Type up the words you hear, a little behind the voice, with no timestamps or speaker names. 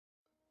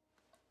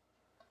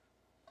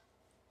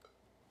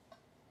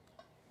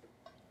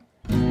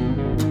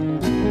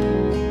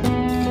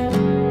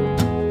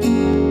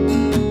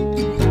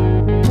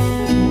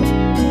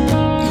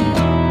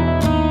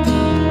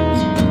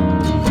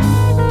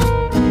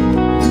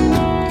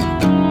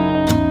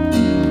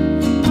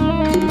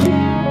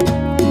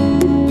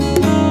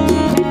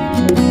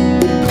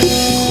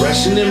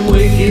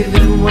lead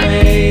the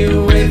way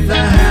with a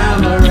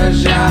hammer and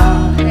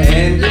shout,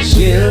 and a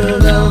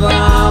shield of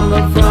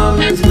armor from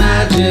His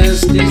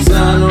Majesty's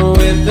Son,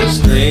 with the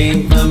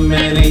strength of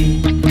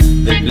many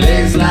that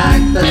blaze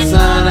like the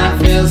sun. I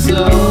feel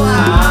so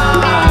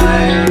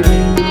high,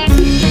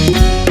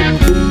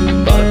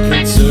 but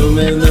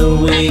consuming the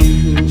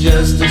weak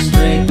just to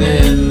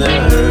strengthen the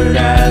herd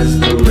as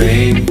the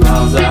rain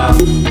falls off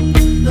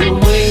the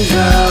wings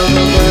of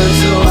the bird,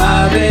 so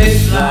how they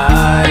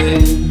fly,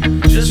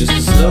 just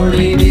to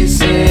slowly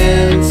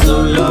descend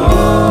so low.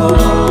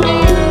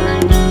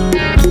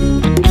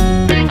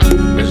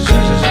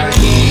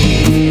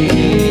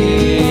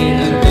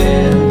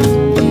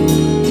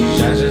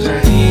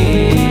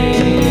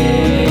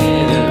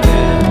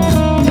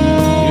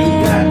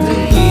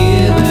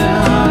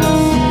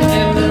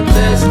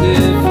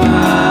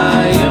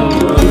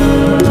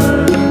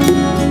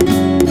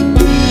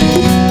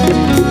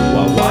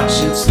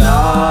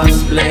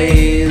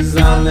 Blaze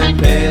on the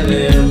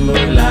pale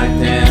moonlight,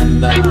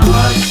 and the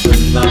hearts are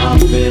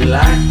thumping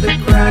like the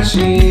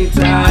crashing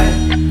tide,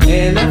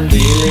 and a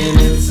feeling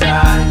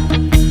inside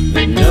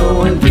that no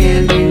one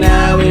can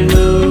deny. We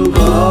move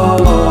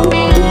on,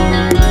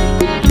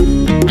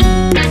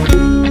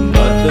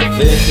 but the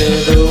thicker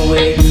the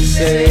wick,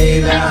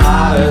 say the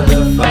hotter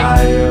the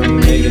fire,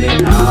 making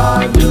it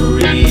hard to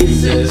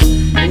resist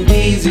and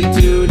easy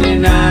to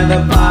deny.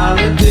 The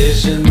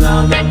politicians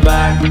on the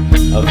back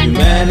of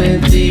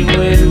humanity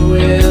with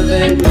will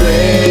and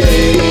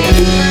grace,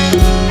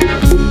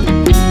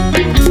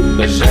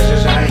 but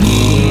shah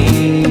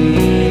heal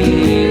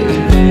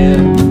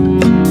them,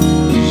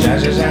 shah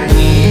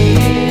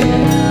heal,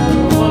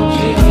 won't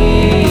you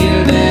heal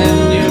them?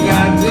 You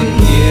got to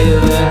heal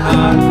their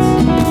hearts,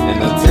 and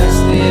they'll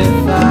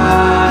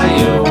testify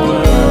your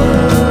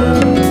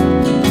word.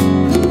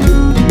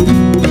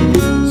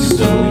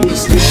 So you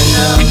stand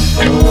up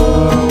for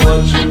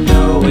what you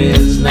know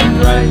is not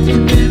right,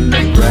 and then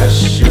the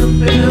pressure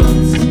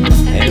builds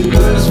and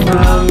bursts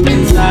from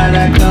inside. I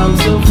come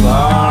so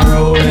far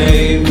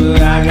away,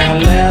 but I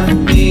got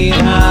left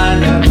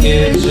behind. I'll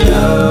get you.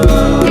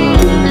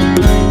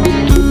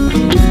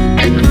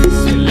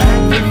 So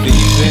like the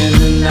thief in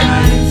the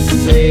night,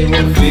 say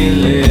we're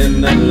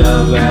feeling the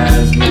love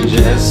as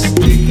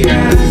majestic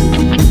as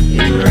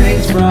it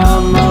rains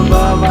from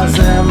above. I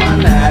said my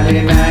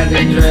natty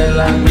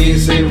dreadlock